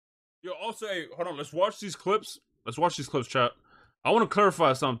Yo, also, hey, hold on. Let's watch these clips. Let's watch these clips, chat. I want to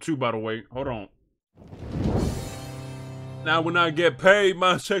clarify something too, by the way. Hold on. Now, when I get paid,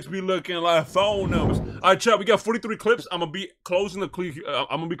 my checks be looking like phone numbers. All right, chat. We got 43 clips. I'm gonna be closing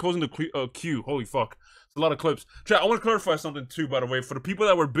the queue. Holy fuck, it's a lot of clips. Chat. I want to clarify something too, by the way. For the people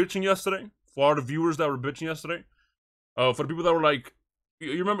that were bitching yesterday, for all the viewers that were bitching yesterday, for the people that were like,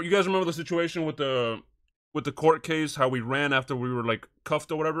 you guys remember the situation with the court case? How we ran after we were like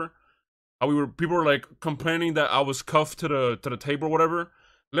cuffed or whatever. How people were like complaining that I was cuffed to the table or whatever.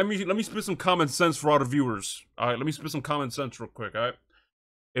 Let me spit some common sense for all the viewers. All right, let me spit some common sense real quick. All right,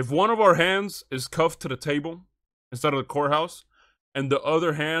 if one of our hands is cuffed to the table instead of the courthouse, and the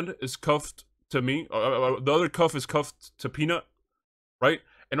other hand is cuffed to me, the other cuff is cuffed to Peanut, right?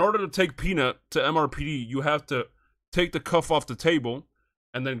 In order to take Peanut to MRPD, you have to take the cuff off the table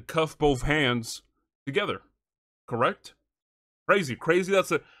and then cuff both hands together. Correct? Crazy.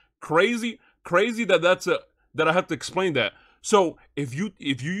 That's a crazy that I have to explain that. So if you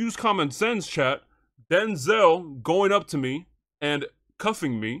use common sense, chat, Denzel going up to me and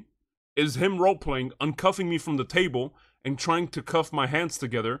cuffing me is him role-playing, uncuffing me from the table and trying to cuff my hands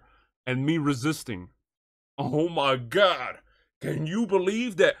together and me resisting. Oh my god. Can you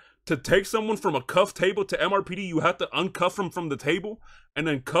believe that to take someone from a cuff table to MRPD, you have to uncuff them from the table and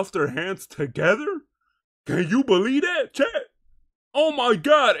then cuff their hands together? Can you believe that, chat? Oh my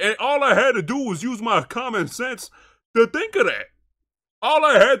god, and all I had to do was use my common sense to think of that. All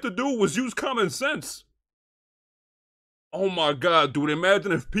I had to do was use common sense. Oh my god, dude,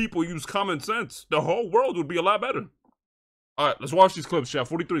 imagine if people use common sense. The whole world would be a lot better. Alright, let's watch these clips, chat.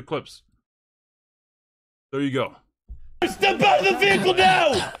 43 clips. There you go. Step out of the vehicle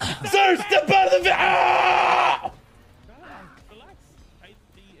now! Sir, step out of the vehicle! Ah!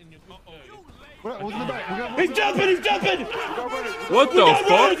 He's jumping! What the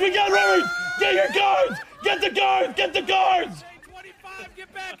fuck? We got runners! Get your guards! Get the guards! Get the guards!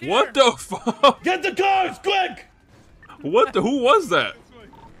 What the fuck? Get the guards, quick! What the? Who was that?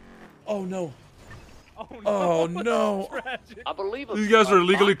 Oh no. Oh no. I believe These guys are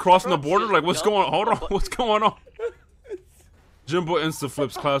illegally crossing the border? Like, what's going on? Hold on, what's going on? Jimbo Insta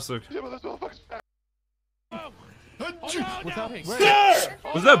Flips classic. Sir!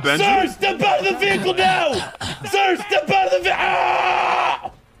 Was that Benji? Sir, step out of the vehicle now! Sir, step out of the vehicle!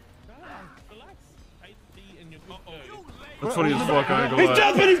 Ah! That's funny as fuck, I ain't gonna He's lie.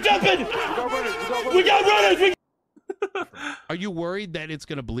 jumping! We got runners! Are you worried that it's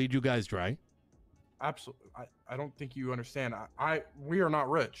gonna bleed you guys dry? Absolutely. I don't think you understand. We are not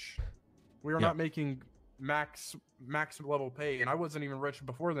rich. We are not making max level pay, and I wasn't even rich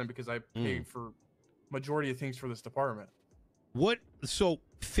before then because I paid for majority of things for this department. What? So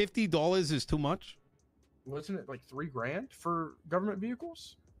 $50 is too much? Wasn't it like $3 grand for government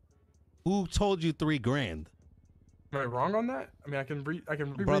vehicles? Who told you $3 grand? Am I wrong on that? I mean, I can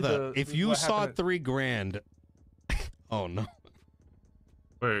reread Brother, if you saw $3 grand, oh no.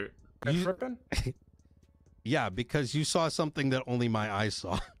 Wait. Tripping? Yeah, because you saw something that only my eyes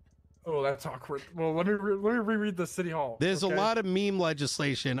saw. Oh, that's awkward. Well, let me reread the city hall. There's a lot of meme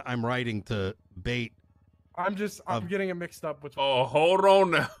legislation I'm writing to bait. I'm getting it mixed up with. Oh, hold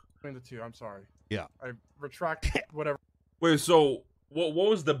on now. Between the two. I'm sorry. Yeah. I retract whatever. Wait, so what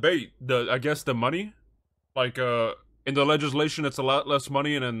was the bait? I guess the money? Like in the legislation it's a lot less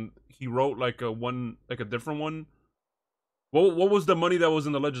money, and then he wrote like a different one. What was the money that was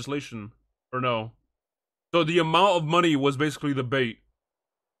in the legislation? Or no? So the amount of money was basically the bait.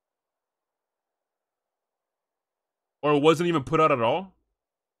 Or it wasn't even put out at all?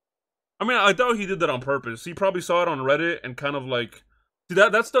 I mean, I doubt he did that on purpose. He probably saw it on Reddit and kind of like... See,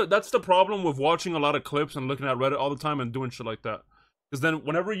 that's the problem with watching a lot of clips and looking at Reddit all the time and doing shit like that. Because then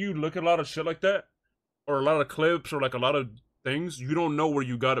whenever you look at a lot of shit like that, or a lot of clips, or like a lot of things, you don't know where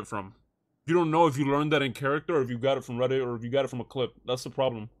you got it from. You don't know if you learned that in character, or if you got it from Reddit, or if you got it from a clip. That's the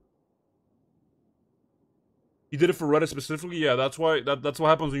problem. He did it for Reddit specifically? Yeah, that's why that's what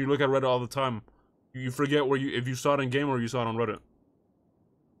happens when you look at Reddit all the time. You forget if you saw it in game or you saw it on Reddit.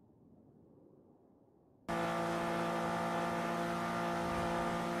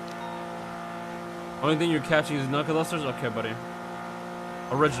 Only thing you're catching is knuckle dusters? Okay, buddy.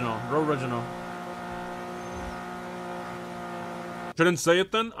 Original. Real original. Shouldn't say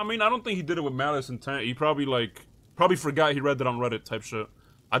it then? I mean, I don't think he did it with malice intent. He probably forgot he read that on Reddit type shit.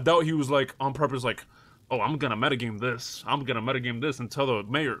 I doubt he was like on purpose like, oh, I'm gonna metagame this. I'm gonna metagame this and tell the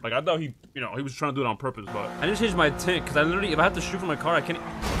mayor. Like, I thought he, he was trying to do it on purpose, but... I didn't change my tint, because I literally, if I have to shoot from my car, I can't...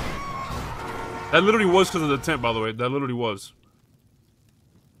 That literally was because of the tint, by the way. That literally was.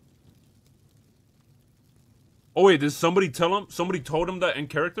 Oh, wait, did somebody tell him? Somebody told him that in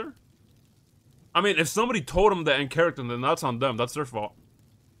character? I mean, if somebody told him that in character, then that's on them. That's their fault.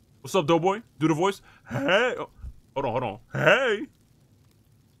 What's up, Doughboy? Do the voice. Hey. Oh, hold on. Hey.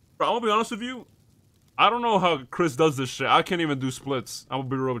 Bro, I'm gonna be honest with you. I don't know how Chris does this shit. I can't even do splits. I'm gonna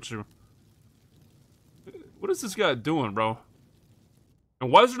be real with you. What is this guy doing, bro?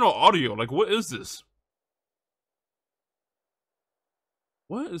 And why is there no audio? Like, what is this?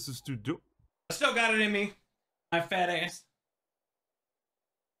 What is this dude doing? I still got it in me. My fat ass.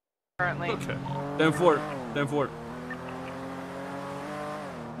 Currently. Okay. Damn for it. Damn for it.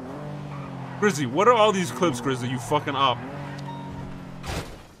 Grizzy, what are all these clips, Grizzy? You fucking op.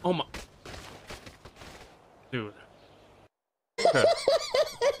 Oh my. Dude. Okay.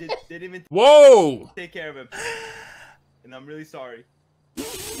 Didn't even Whoa! take care of him. And I'm really sorry.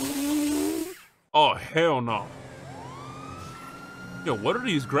 Oh, hell no. Yo, what are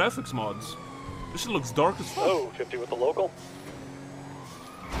these graphics mods? This shit looks dark as fuck. Oh, 50 with the local.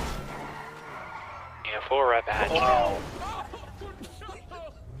 Yeah, 4 right behind you.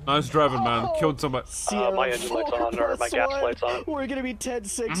 Nice driving, man. Killed somebody. My engine light's on, or my gas light's on. We're gonna be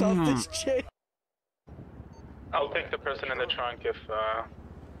 10-6 off this chick. I'll take the person in the trunk if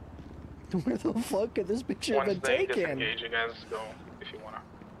Where the fuck could this picture have once been they taken? disengage, you guys go if you wanna.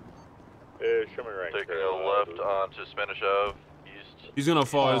 Show me right. Taking a left onto Spanish Ave, east. He's gonna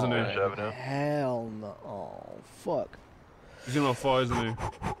fall, isn't he? Avenue. Hell no. Oh, fuck. He's gonna fall, isn't he?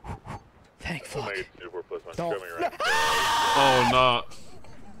 Thank fuck. Don't. Oh, nah.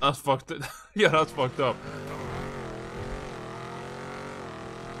 That's fucked up. Yeah, that's fucked up.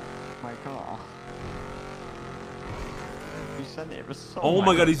 My God. You said it was so. Oh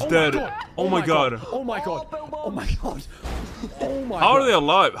my god, he's dead. Oh my god. Oh my god. Oh my god. Oh my god. How are they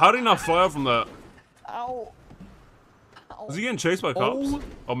alive? How did he not fly out from that? Ow. Is he getting chased by cops?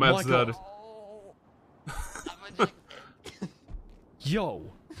 Oh, Matt's dead. Yo.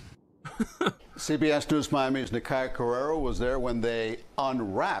 CBS News Miami's Nikai Carrero was there when they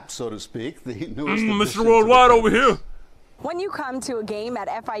unwrapped, so to speak, the newest Mr. Worldwide over here. When you come to a game at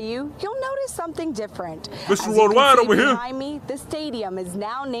FIU, you'll notice something different. Mr. As you Worldwide can see over here. behind me, the stadium is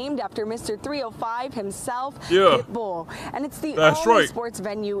now named after Mr. 305 himself, Yeah. Pitbull. And it's the That's only right. sports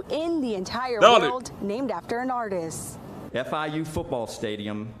venue in the entire Got it. world named after an artist. FIU football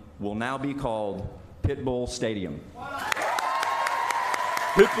stadium will now be called Pitbull Stadium.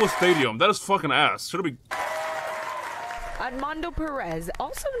 Pitbull Stadium. That is fucking ass. Should it be? Armando Perez,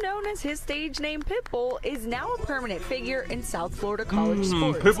 also known as his stage name Pitbull, is now a permanent figure in South Florida college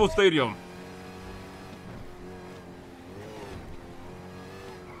sports. Pitbull Stadium.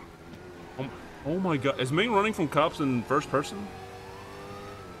 Oh my god. Is Ming running from cops in first person?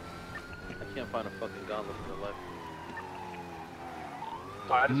 I can't find a fucking gun looking to the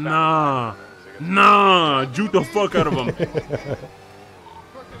left. Nah. Nah. Juke the fuck out of him.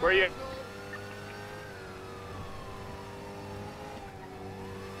 Where are you?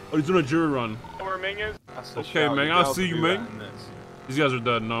 Oh, he's doing a jury run. Where Ming is? Okay, Ming. I see you, Ming. These guys are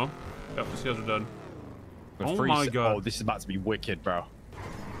dead, no? Yep, these guys are dead. Oh my god. Oh, this is about to be wicked, bro.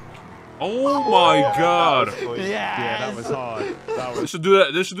 Oh my god. Yeah, that was hard. They should do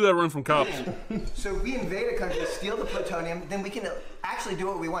that. They should do that run from cops. So we invade a country, steal the plutonium, then we can actually do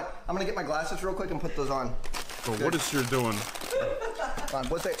what we want. I'm gonna get my glasses real quick and put those on. Bro, what is she doing?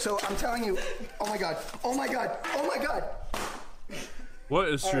 What's that? So I'm telling you, oh my god, oh my god, oh my god. What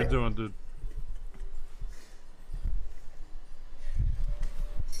is she doing, dude?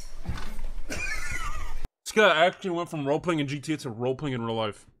 This guy actually went from role-playing in GTA to role-playing in real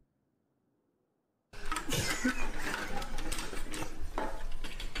life.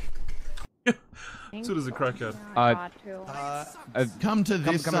 So does a crackhead. Come to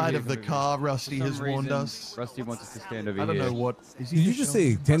this side of the car, Rusty has warned us. Rusty wants us to stand over I don't here. know what. Did you just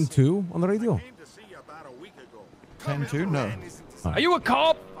say 10-2 on the radio? 10-2? No. Are you a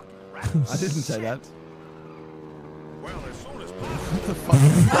cop? I didn't say that.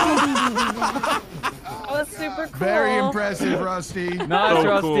 That was super cool. Very impressive, Rusty. Nice, So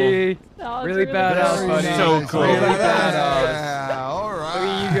Rusty. That was Really badass, buddy. So cool. Really badass. Yeah, all right. Look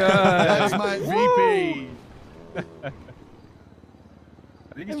at you guys. That's my VP. I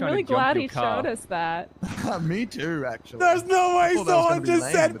think he's I'm trying really to jump glad your he car. showed us that. Me too, actually. There's no way I thought that was someone gonna be just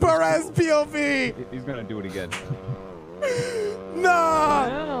lame, said but Perez it's cool. POV. He's gonna do it again.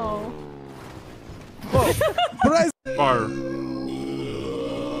 No. No. Perez. Fire.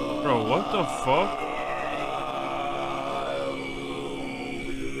 Bro, what the fuck?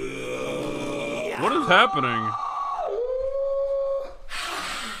 What is happening?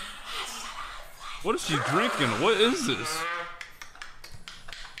 What is she drinking? What is this?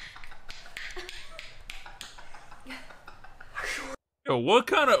 Yo, what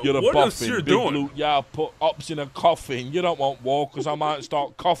kind of You're the what is buffing, you big doing? Luke. Yeah, put ops in a coffin. You don't want war because I might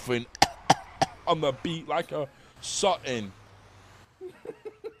start coughing on the beat like a Sutton.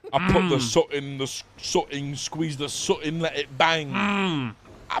 I put the Sutton, squeeze the Sutton, let it bang.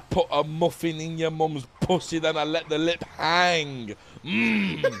 I put a muffin in your mum's pussy, then I let the lip hang.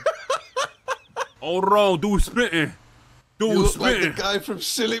 Hold on, do spitting. You look like the guy from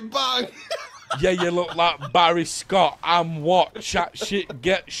Silly Bang. Yeah, you look like Barry Scott. I'm what? Chat shit,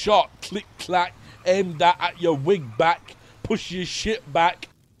 get shot. Click clack, aim that at your wig back. Push your shit back.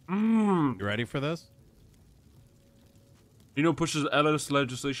 You ready for this? You know, pushes LS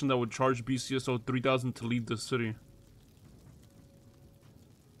legislation that would charge BCSO $3,000 to leave the city.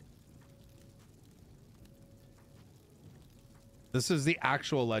 This is the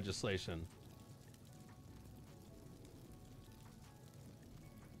actual legislation.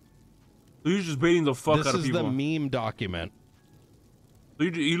 So you're just baiting the fuck out of people. This is the meme document. So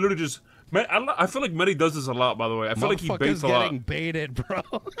you literally just... Man, I feel like Medi does this a lot, by the way. I feel like he baits a lot. getting baited, bro.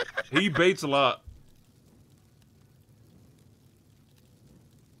 He baits a lot.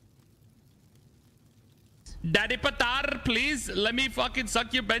 Daddy Patar, please let me fucking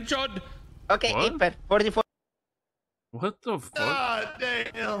suck your benchod. Okay, What? 44. What the fuck? God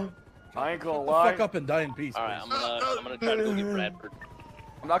damn. I ain't gonna Shut the lie. fuck up and die in peace. All right, I'm gonna try to go get Bradford.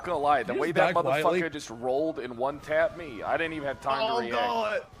 I'm not gonna lie. The He's way that back motherfucker quietly. just rolled and one tapped me, I didn't even have time to react.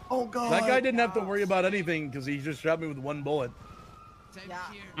 God. Oh god. That guy didn't have to worry about anything because he just shot me with one bullet.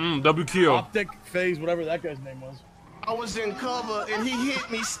 WQ. Optic phase, whatever that guy's name was. I was in cover and he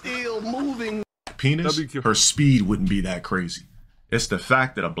hit me still moving. Penis, her speed wouldn't be that crazy. It's the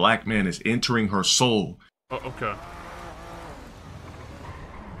fact that a black man is entering her soul. Oh, okay.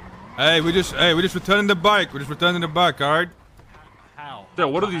 Hey, we just returning the bike. We're just returning the bike, all right? How? Yeah,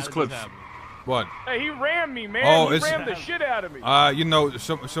 what are these clips? What? Hey, he rammed me, man. Oh, he it's- rammed the shit out of me. You know,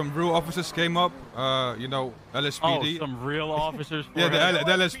 some real officers came up. You know, LSPD. Oh, some real officers. Yeah,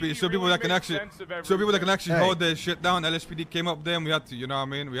 the LSPD. So people that can actually hold their shit down. LSPD came up there, and we had to. You know what I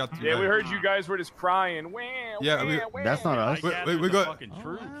mean? We had to. Yeah, we heard you guys were just crying. Yeah, That's not us. We got. Fucking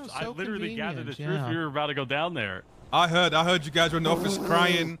troops. I literally gathered the troops. We were about to go down there. I heard you guys were in the office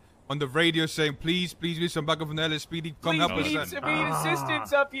crying on the radio saying, please, we need some backup from the LSPD. Come help us. We need some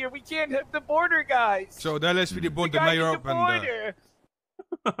assistance up here. We can't have the border guys. So the LSPD brought the mayor up and.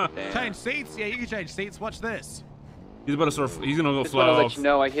 Change seats? Yeah, you can change seats. Watch this. He's about to start. He's gonna go Just fly want to off. let you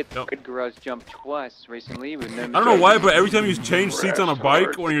know I hit the good garage jump twice recently with no. I don't know why, but every time you change seats on a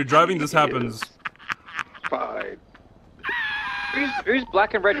bike when you're driving, this happens. Fine. Who's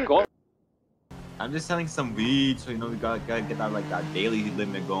black and red gold? I'm just selling some weed, so you know we gotta get that like that daily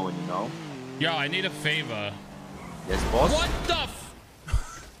limit going, you know. Yo, I need a favor. Yes, boss. What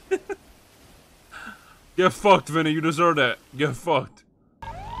the Get fucked, Vinny. You deserve that. Get fucked.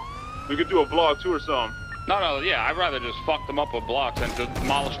 We could do a vlog too or something. No, yeah, I'd rather just fuck them up with blocks and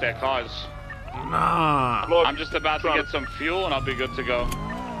demolish their cars. Nah. I'm just about to get some fuel and I'll be good to go.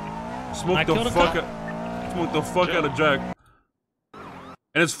 Smoke the fuck out of Jack.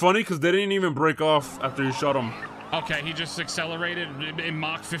 And it's funny because they didn't even break off after you shot him. Okay, he just accelerated in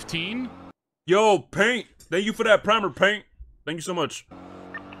Mach 15. Yo, Paint. Thank you for that primer, Paint. Thank you so much.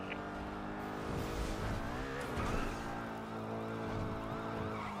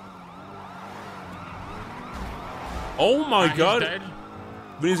 Oh my god.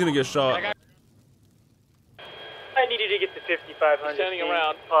 Vinny's gonna get shot. I need you to get to 5,500. Standing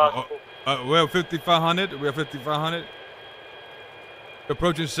around. We're 5,500. We're 5,500.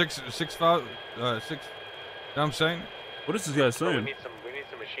 Approaching 6,000. You know what I'm saying? What is this guy saying? We need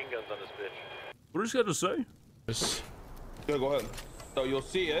some machine guns on this bitch. What does he have to say? Yeah, go ahead. So you'll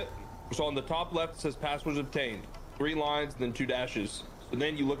see it. So on the top left it says passwords obtained. 3 lines, then 2 dashes. So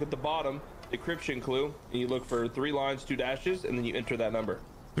then you look at the bottom, decryption clue, and you look for 3 lines, 2 dashes, and then you enter that number.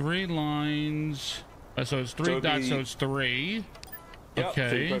 3 lines. So it's 3 dots, so it's 3. Yep, Okay.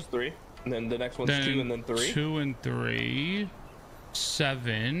 so you press 3. And then the next one's 2 and then 3. 2 and 3.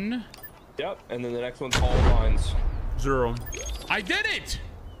 7. Yep, and then the next one's all lines. 0. I did it!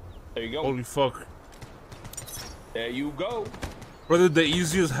 There you go. Holy fuck. There you go. Brother, the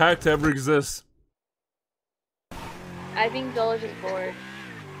easiest hack to ever exist. I think Doge is bored.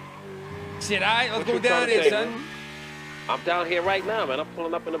 Shit, alright, let's go down there, son. I'm down here right now, man. I'm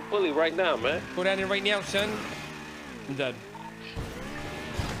pulling up in a bully right now, man. Go down there right now, son. I'm dead.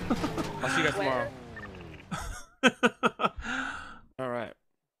 I'll see you guys tomorrow. Alright.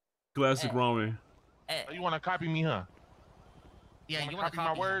 Classic Rami. Oh, you want to copy me, huh? Yeah, you want to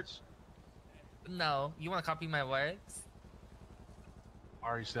copy my words? No, you want to copy my words?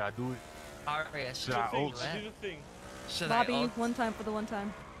 Ari said I do it. Ari, Should I OOC? Bobby, one time for the one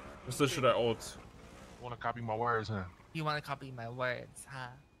time. What's this shit I ult? Want to copy my words, huh? You want to copy my words, huh?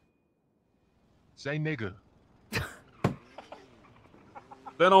 Say nigga.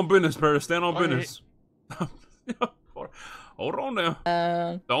 Stand on business, Paris. Stand on business. Hold on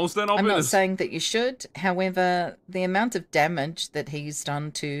now. Don't stand on I'm business. not saying that you should. However, the amount of damage that he's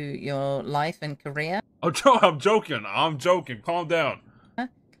done to your life and career. I'm joking. I'm joking. Calm down.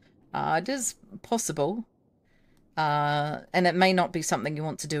 It is possible. And it may not be something you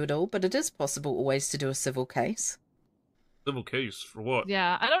want to do at all, but it is possible always to do a civil case. Civil case for what?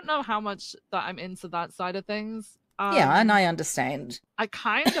 Yeah, I don't know how much that I'm into that side of things. Yeah, and I understand. I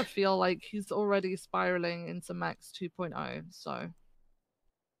kind of feel like he's already spiraling into Max 2.0, so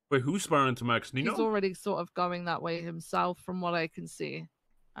Wait, who's spiraling into Max? Nino? he's already sort of going that way himself, from what I can see.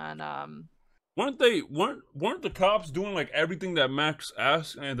 And weren't the cops doing like everything that Max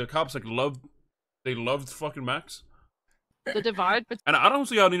asked, and the cops like loved fucking Max? the divide And I don't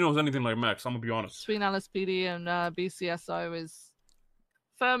see how Nino's anything like Max. I'm gonna be honest. between LSPD and BCSO is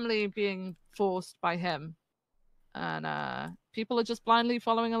firmly being forced by him. And people are just blindly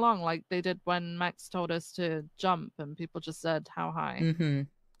following along like they did when Max told us to jump, and people just said how high. Mm-hmm.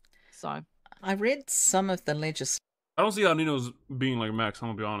 So I read some of the legislation. I don't see how Nino's being like Max. I'm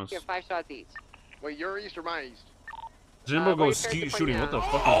gonna be honest. 5 shots each. Wait, you're east or my east? Jimbo goes skeet shooting. What the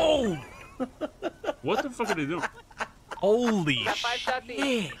fuck? Oh! What the fuck are they doing? Holy shit!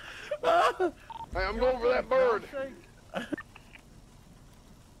 Hey, I'm going for that bird.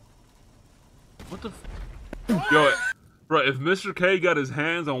 What the? Yo, bro, if Mr. K got his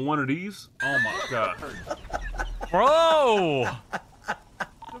hands on one of these, oh my god, bro!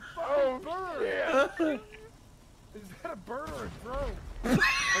 Oh, bird! Is that a bird or a drone? Like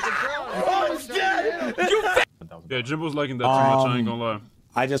a drone. Oh, shit! Yeah, Jimbo's liking that too much. I ain't gonna lie.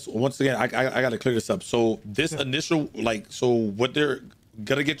 I just once again I gotta clear this up. So this initial so what they're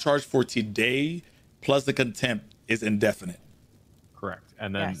gonna get charged for today plus the contempt is indefinite. Correct.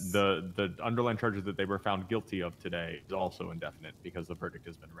 And then the underlying charges that they were found guilty of today is also indefinite because the verdict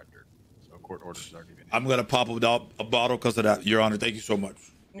has been rendered. So court orders already been. I'm gonna pop a bottle because of that, Your Honor. Thank you so much.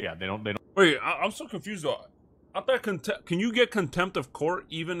 Yeah, they don't. Wait, I'm so confused though. I thought can you get contempt of court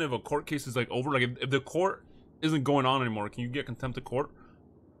even if a court case is like over? Like if the court isn't going on anymore, can you get contempt of court?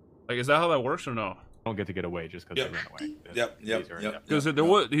 Like, is that how that works or no? Don't get to get away just because they ran away. Yep. Because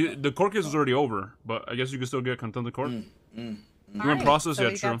the court case was already over, but I guess you can still get contempt of court. You're in process, so yeah,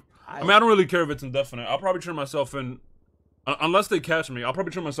 we true. got- I mean, I don't really care if it's indefinite. I'll probably turn myself in, unless they catch me. I'll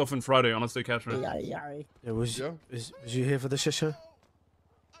probably turn myself in Friday unless they catch me. Yeah, was you here for the shisha?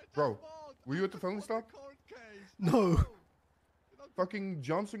 Bro, were you at the phone stop? No. Fucking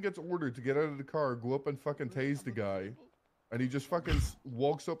Johnson gets ordered to get out of the car, go up and fucking tase the guy. And he just fucking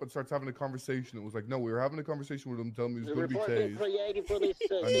walks up and starts having a conversation. It was like, no, we were having a conversation with him, telling me he was going to be tased.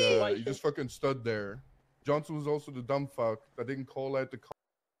 And he just fucking stood there. Johnson was also the dumb fuck that didn't call out the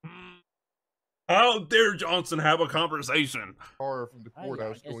How dare Johnson have a conversation? car from the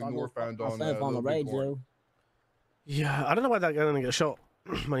courthouse going northbound on the radio. Yeah, I don't know why that guy didn't get shot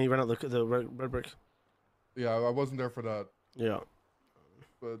when he ran out the red brick. Yeah, I wasn't there for that. Yeah.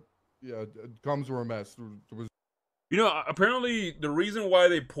 But yeah, comms were a mess. There was. You know, apparently the reason why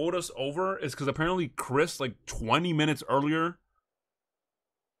they pulled us over is because apparently Chris, like 20 minutes earlier,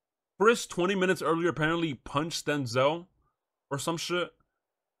 apparently punched Denzel or some shit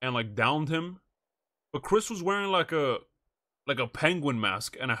and like downed him. But Chris was wearing like a penguin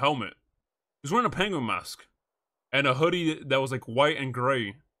mask and a helmet. He was wearing a penguin mask and a hoodie that was like white and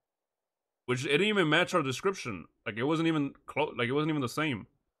gray, which it didn't even match our description. Like it wasn't even close. Like it wasn't even the same.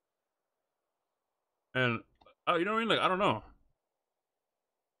 And you know what I mean? Like I don't know.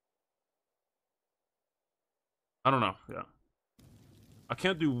 Yeah. I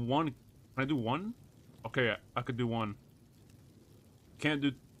can't do one. Can I do one? Okay, I could do one. Can't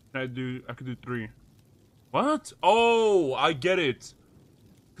do. I could do 3. What? Oh, I get it.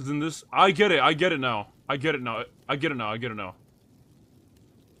 Cause in this, I get it now. I could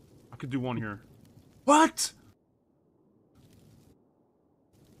do 1 here. What?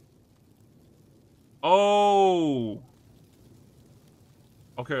 Oh.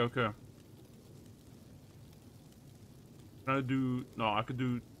 Okay. Can I do? No, I could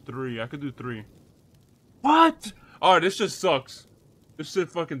do 3. I could do 3. What? All right, this just sucks. This shit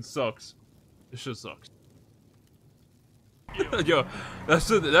fucking sucks. This shit sucks. Yo,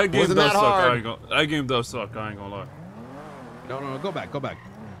 that game Wasn't does that suck. hard? That game does suck. I ain't gonna lie. No, go back.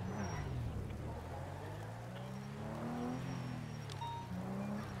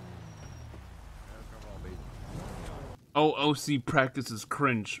 OOC practice is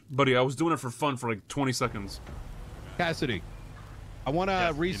cringe. Buddy, I was doing it for fun for like 20 seconds. Cassidy, I want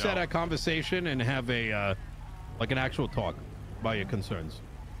to reset our conversation and have a like an actual talk about your concerns.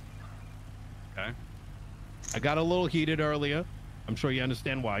 Okay. I got a little heated earlier. I'm sure you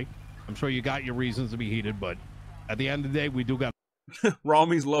understand why. I'm sure you got your reasons to be heated, but at the end of the day, we do got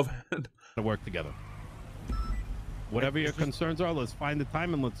Rami's love hand to work together. Whatever your concerns are, let's find the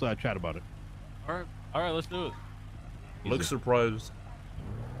time and let's chat about it. All right, let's do it. Look surprised.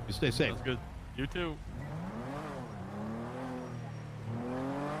 You stay safe. That's good. You too.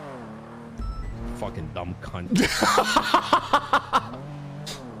 Fucking dumb cunt.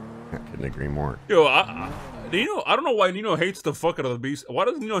 I couldn't agree more. Yo, Nino, I don't know why Nino hates the fuck out of the BC. Why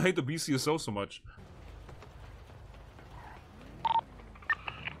does Nino hate the BCSO so much?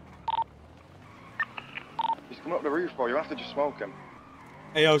 He's coming up the roof, bro. You have to just smoke him.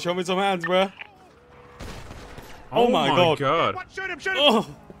 Hey, yo, show me some hands, bro. Oh my god. Shoot him, shoot him! Oh!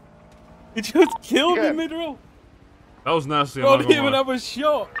 He just killed me mid-roll. That was nasty. Bro, didn't even have a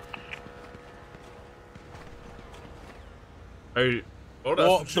shot. Hey, what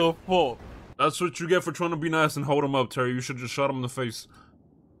the fuck? That's what you get for trying to be nice and hold him up, Terry. You should just shot him in the face.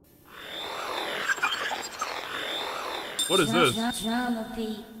 What is this?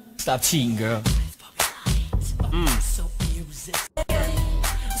 Stop cheating, girl.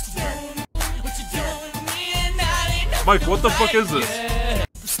 Mike, what the fuck is this?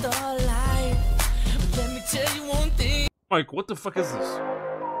 Mike, what the fuck is this?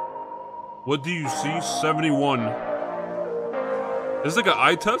 What do you see? 71. Is this like an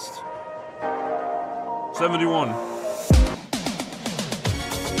eye test? 71.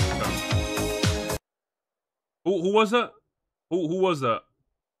 Who was that? Who was that?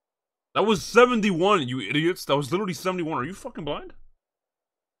 That was 71, you idiots. That was literally 71. Are you fucking blind?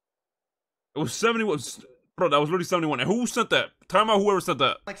 It was 71. Bro, that was literally 71. And who sent that? Time out whoever sent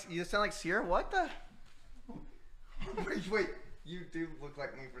that. Like, you sound like Sierra? What the? Wait, you do look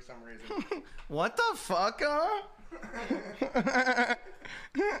like me for some reason. What the fuck, huh?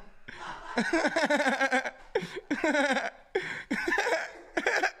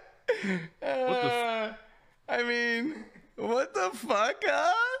 I mean, what the fuck,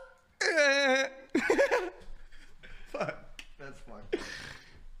 huh? Fuck, that's fun.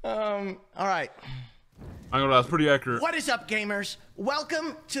 All right. I'm gonna lie, that's pretty accurate. What is up, gamers?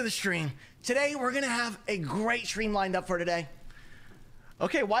 Welcome to the stream. Today, we're gonna have a great stream lined up for today.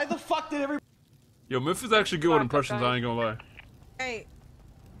 Okay, why the fuck did everybody... Yo, Myth is actually good with impressions, I ain't gonna lie. Hey.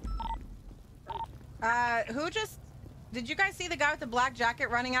 Who just... Did you guys see the guy with the black jacket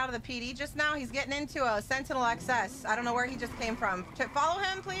running out of the PD just now? He's getting into a Sentinel XS. I don't know where he just came from. Follow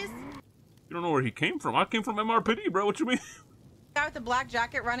him, please. You don't know where he came from. I came from MRPD, bro. What you mean? Guy with the black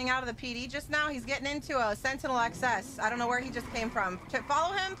jacket running out of the PD just now. He's getting into a Sentinel XS. I don't know where he just came from.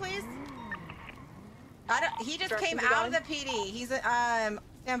 Follow him, please. He just came out of the PD. He's stand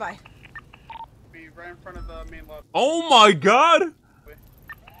by. Be right in front of the main lobby. Oh my god!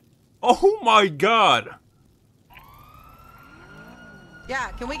 Oh my god!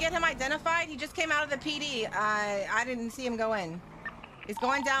 Yeah, can we get him identified? He just came out of the PD. I didn't see him go in. He's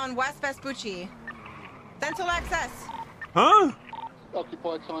going down West Vespucci. Sentinel XS. Huh?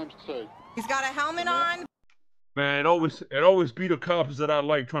 Occupied ×2. He's got a helmet on. Man, it always be the cops that I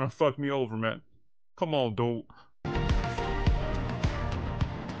like trying to fuck me over, man. Come on, dude.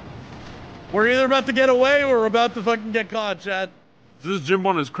 We're either about to get away or we're about to fucking get caught, Chad. Is this Jimbo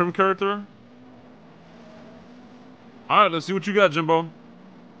on his crim character? Alright, let's see what you got, Jimbo.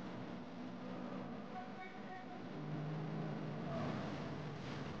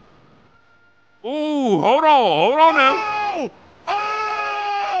 Ooh, hold on now.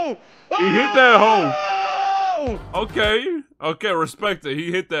 Oh! He hit that hoe. Okay, respect it.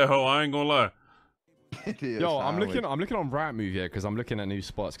 He hit that hoe. I ain't gonna lie. Yo, I'm looking on Rightmove here because I'm looking at new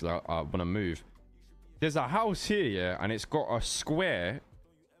spots because I want to move. There's a house here, yeah, and it's got a square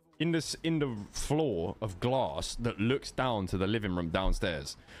in the floor of glass that looks down to the living room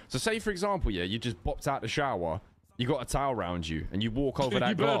downstairs. So say for example, yeah, you just bopped out the shower. You got a towel around you, and you walk over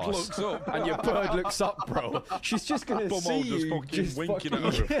that glass, and your bird looks up, bro. She's just gonna see you, just winking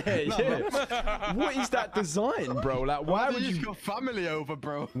at her. Yeah. What is that design, bro? Like, why would you got family over,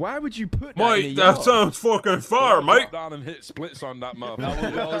 bro? Why would you put that Mike, in a that yard? sounds fucking fire, Mike. Down and hit splits on that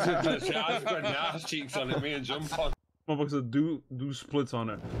motherfucker. I was putting ass cheeks on it, me and Jump on. Motherfuckers do splits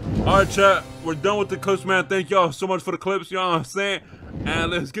on it. Alright, chat. We're done with the clips, man. Thank y'all so much for the clips, you know what I'm saying? And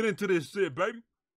let's get into this shit, baby.